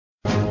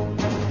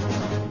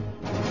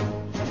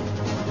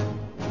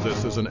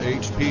This is an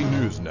HP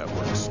News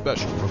Network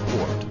special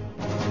report.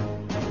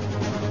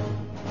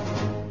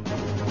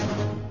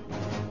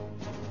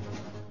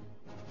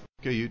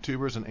 Okay,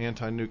 YouTubers and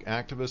anti-nuke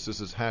activists,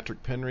 this is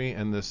Patrick Penry,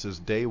 and this is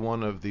day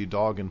one of the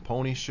Dog and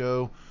Pony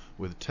Show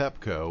with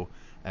TEPCO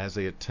as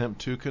they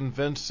attempt to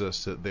convince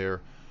us that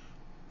they're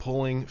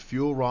pulling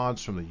fuel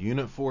rods from the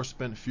Unit 4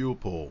 spent fuel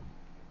pool.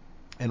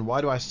 And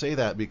why do I say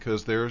that?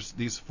 Because there's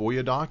these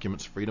FOIA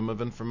documents, Freedom of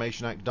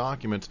Information Act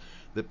documents,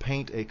 that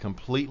paint a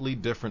completely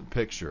different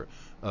picture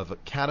of a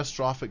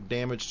catastrophic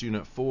damage to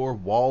Unit 4,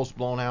 walls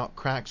blown out,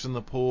 cracks in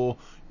the pool,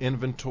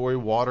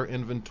 water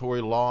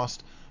inventory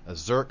lost, a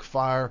Zerk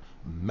fire,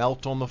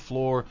 melt on the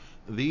floor.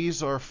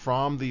 These are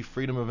from the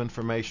Freedom of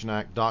Information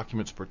Act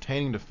documents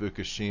pertaining to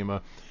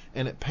Fukushima,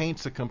 and it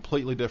paints a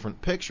completely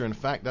different picture. In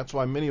fact, that's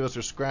why many of us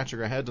are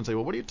scratching our heads and say,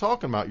 well, what are you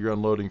talking about? You're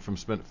unloading from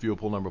spent fuel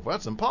pool number 4.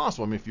 That's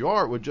impossible. I mean, if you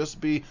are, it would just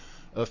be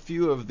a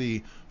few of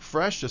the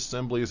fresh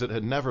assemblies that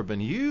had never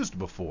been used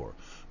before.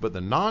 But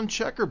the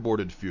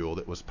non-checkerboarded fuel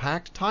that was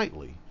packed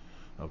tightly,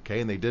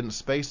 okay, and they didn't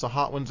space the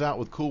hot ones out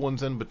with cool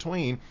ones in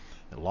between,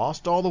 it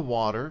lost all the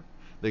water,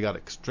 they got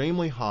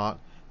extremely hot,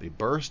 they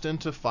burst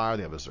into fire,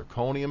 they have a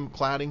zirconium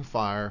cladding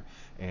fire,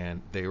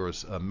 and there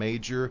was a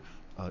major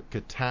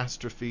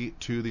catastrophe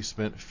to the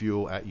spent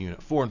fuel at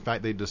Unit 4. In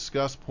fact, they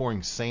discussed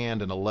pouring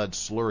sand in a lead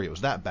slurry. It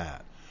was that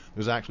bad.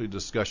 There's actually a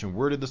discussion.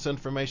 Where did this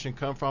information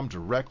come from?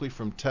 Directly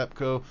from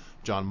TEPCO.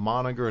 John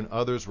Monagher and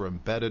others were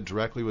embedded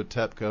directly with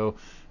TEPCO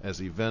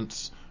as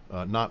events,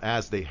 not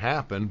as they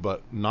happened,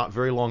 but not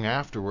very long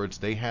afterwards,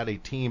 they had a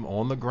team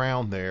on the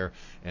ground there,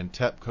 and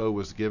TEPCO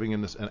was giving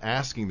them this and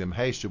asking them,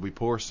 hey, should we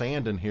pour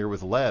sand in here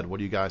with lead? What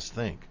do you guys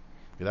think?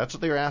 Okay, that's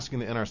what they were asking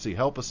the NRC.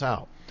 Help us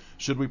out.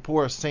 Should we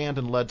pour a sand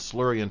and lead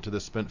slurry into the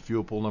spent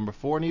fuel pool number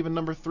 4? And even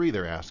number 3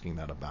 they're asking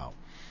that about.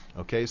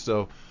 Okay,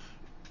 so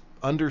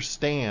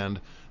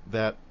understand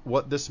that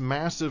what this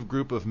massive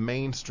group of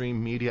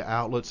mainstream media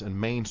outlets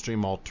and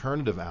mainstream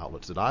alternative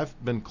outlets that I've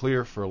been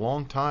clear for a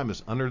long time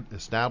is under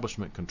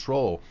establishment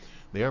control,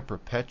 they are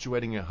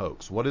perpetuating a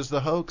hoax. What is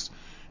the hoax?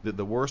 That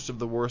the worst of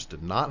the worst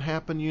did not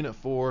happen in Unit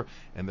 4,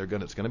 and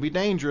it's going to be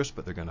dangerous,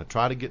 but they're going to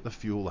try to get the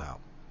fuel out.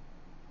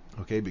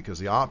 Okay, because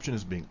the option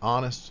is being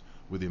honest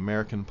with the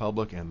American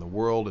public and the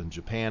world and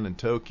Japan and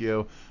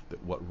Tokyo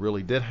that what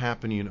really did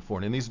happen in Unit 4.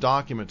 And in these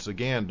documents,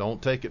 again,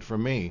 don't take it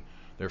from me.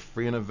 They're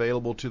free and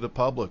available to the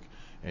public,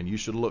 and you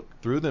should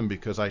look through them,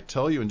 because I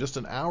tell you, in just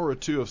an hour or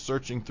two of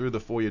searching through the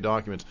FOIA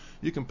documents,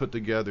 you can put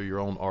together your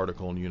own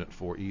article on Unit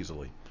 4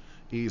 easily.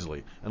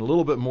 And a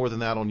little bit more than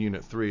that on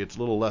Unit 3. It's a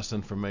little less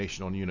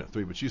information on Unit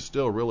 3, but you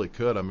still really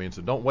could. I mean,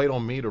 so don't wait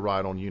on me to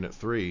write on Unit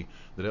 3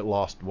 that it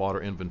lost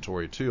water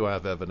inventory too. I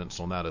have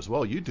evidence on that as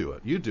well. You do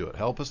it.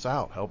 Help us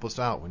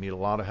out. We need a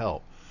lot of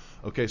help.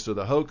 Okay, so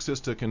the hoax is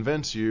to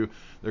convince you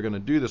they're going to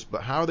do this,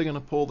 but how are they going to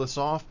pull this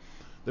off?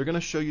 They're going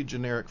to show you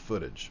generic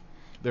footage.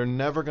 They're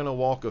never going to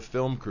walk a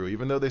film crew,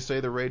 even though they say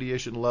the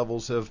radiation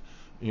levels have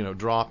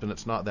dropped and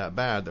it's not that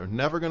bad. They're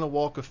never going to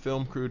walk a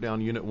film crew down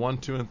Unit 1,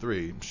 2, and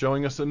 3,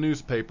 showing us a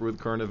newspaper with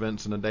current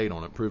events and a date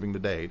on it, proving the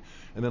date,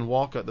 and then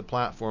walk up the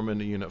platform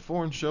into Unit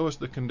 4 and show us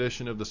the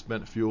condition of the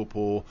spent fuel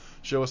pool,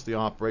 show us the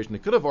operation. They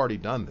could have already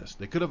done this.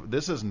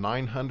 This is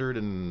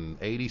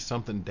 980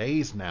 something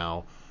days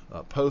now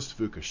post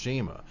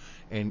Fukushima,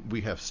 and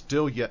we have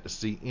still yet to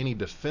see any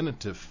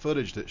definitive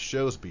footage that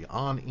shows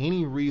beyond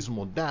any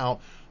reasonable doubt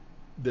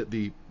that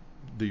the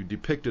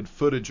depicted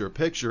footage or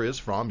picture is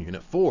from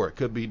Unit 4. It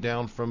could be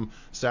down from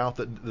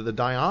south at the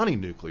Diani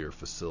nuclear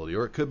facility,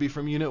 or it could be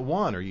from Unit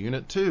 1 or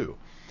Unit 2.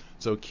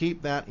 So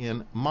keep that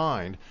in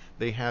mind.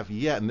 They have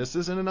yet, and this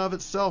is in and of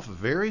itself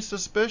very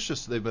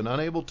suspicious, they've been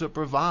unable to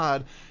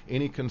provide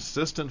any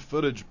consistent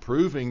footage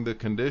proving the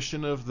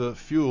condition of the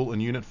fuel in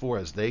Unit 4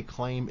 as they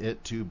claim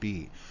it to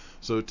be.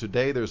 So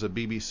today there's a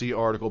BBC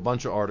article, a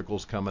bunch of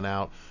articles coming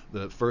out.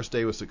 The first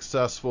day was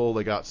successful.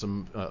 They got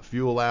some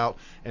fuel out.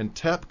 And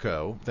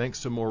TEPCO,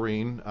 thanks to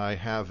Maureen, I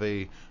have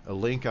a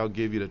link I'll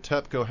give you to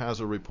TEPCO, has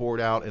a report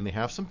out, and they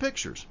have some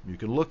pictures you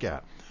can look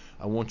at.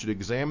 I want you to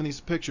examine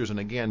these pictures, and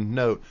again,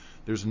 note,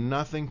 there's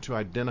nothing to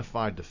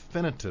identify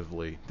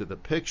definitively that the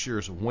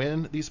pictures,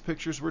 when these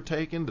pictures were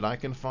taken, that I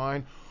can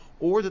find,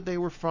 or that they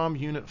were from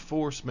Unit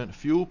 4 spent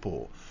fuel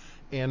pool.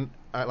 And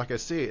like I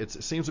say, it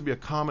seems to be a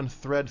common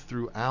thread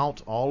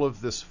throughout all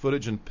of this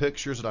footage and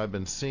pictures that I've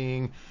been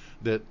seeing,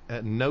 that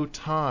at no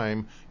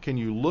time can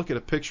you look at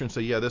a picture and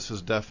say, yeah, this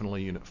is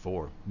definitely Unit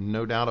 4.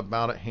 No doubt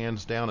about it,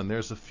 hands down, and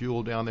there's the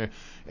fuel down there.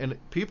 And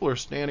people are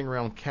standing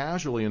around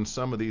casually in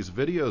some of these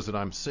videos that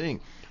I'm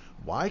seeing.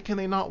 Why can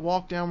they not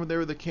walk down there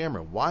with the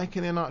camera? Why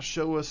can they not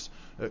show us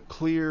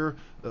clear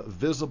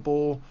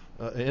visible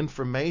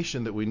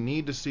information that we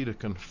need to see to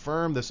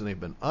confirm this, and they've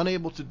been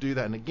unable to do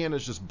that. And again, it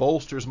just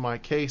bolsters my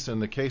case in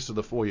the case of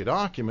the FOIA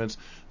documents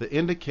that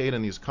indicate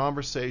in these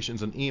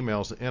conversations and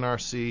emails that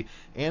NRC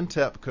and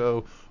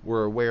TEPCO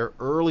were aware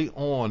early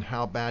on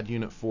how bad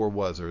Unit 4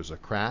 was. There was a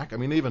crack. I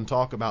mean, they even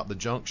talk about the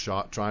junk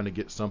shot trying to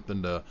get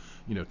something to,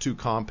 two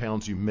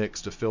compounds you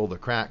mix to fill the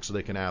crack so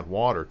they can add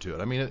water to it.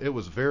 I mean, it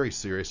was very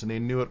serious, and they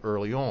knew it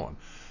early on.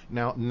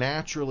 Now,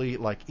 naturally,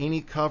 like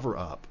any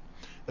cover-up,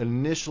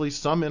 initially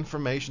some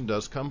information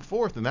does come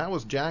forth, and that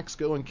was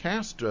Jaxco and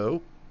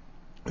Castro,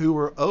 who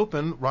were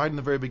open right in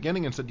the very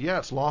beginning and said, yeah,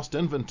 it's lost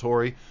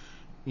inventory.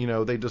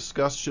 They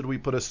discussed, should we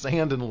put a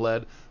sand and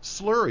lead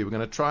slurry? We're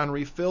going to try and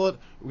refill it.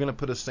 We're going to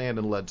put a sand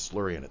and lead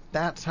slurry in it.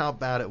 That's how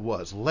bad it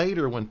was.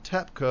 Later, when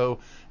TEPCO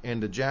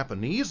and the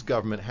Japanese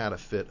government had a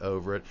fit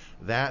over it,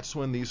 that's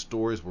when these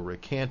stories were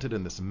recanted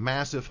and this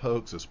massive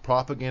hoax, this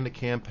propaganda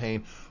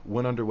campaign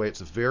went underway.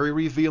 It's very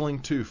revealing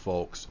too,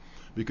 folks.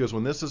 Because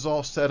when this is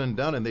all said and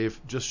done and they've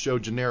just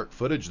showed generic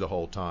footage the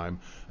whole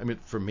time, I mean,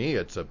 for me,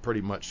 it's a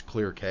pretty much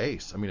clear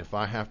case. I mean, if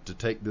I have to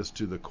take this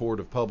to the court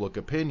of public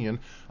opinion,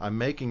 I'm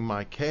making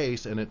my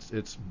case, and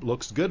it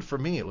looks good for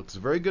me. It looks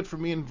very good for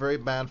me and very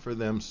bad for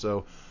them.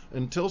 So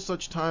until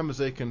such time as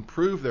they can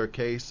prove their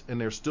case,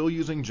 and they're still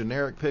using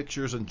generic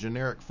pictures and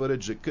generic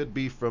footage that could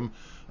be from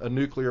a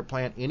nuclear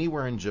plant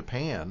anywhere in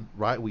Japan,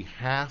 right, we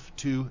have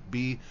to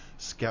be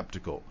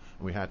skeptical.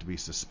 And we have to be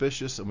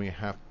suspicious, and we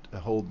have to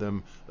hold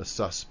them a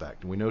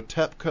suspect. And we know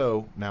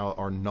TEPCO now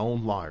are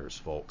known liars,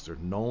 folks. They're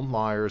known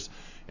liars,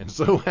 and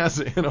so has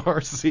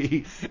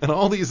NRC and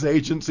all these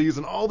agencies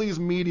and all these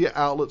media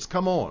outlets.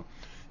 Come on.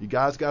 You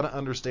guys got to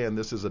understand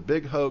this is a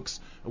big hoax.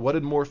 What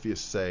did Morpheus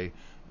say?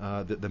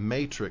 That the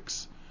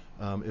Matrix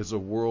is a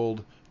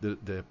world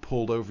that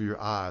pulled over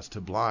your eyes to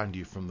blind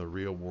you from the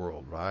real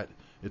world, right?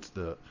 It's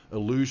the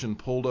illusion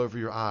pulled over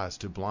your eyes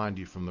to blind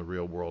you from the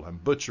real world. I'm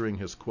butchering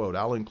his quote.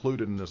 I'll include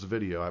it in this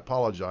video. I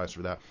apologize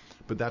for that,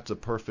 but that's a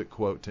perfect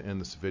quote to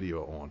end this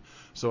video on.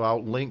 So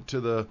I'll link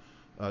to the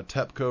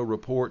TEPCO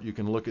report. You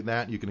can look at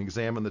that. You can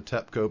examine the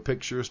TEPCO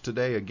pictures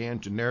today. Again,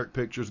 generic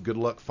pictures. Good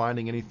luck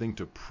finding anything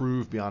to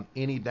prove beyond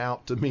any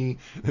doubt to me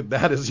that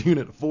that is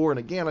Unit 4. And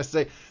again, I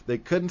say they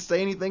couldn't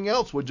say anything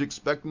else. Would you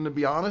expect them to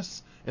be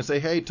honest and say,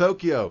 hey,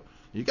 Tokyo,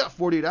 you got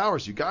 48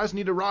 hours. You guys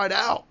need to ride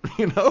out,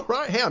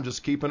 right? Hey, I'm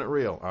just keeping it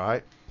real, all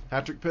right?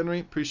 Patrick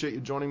Penry, appreciate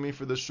you joining me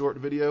for this short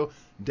video.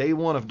 Day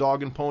 1 of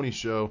Dog and Pony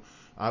Show.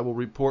 I will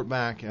report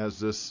back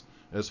as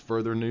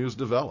further news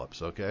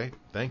develops, okay?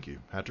 Thank you.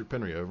 Patrick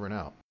Penry, over and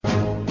out.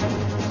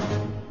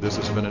 This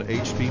has been an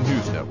HP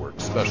News Network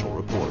special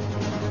report.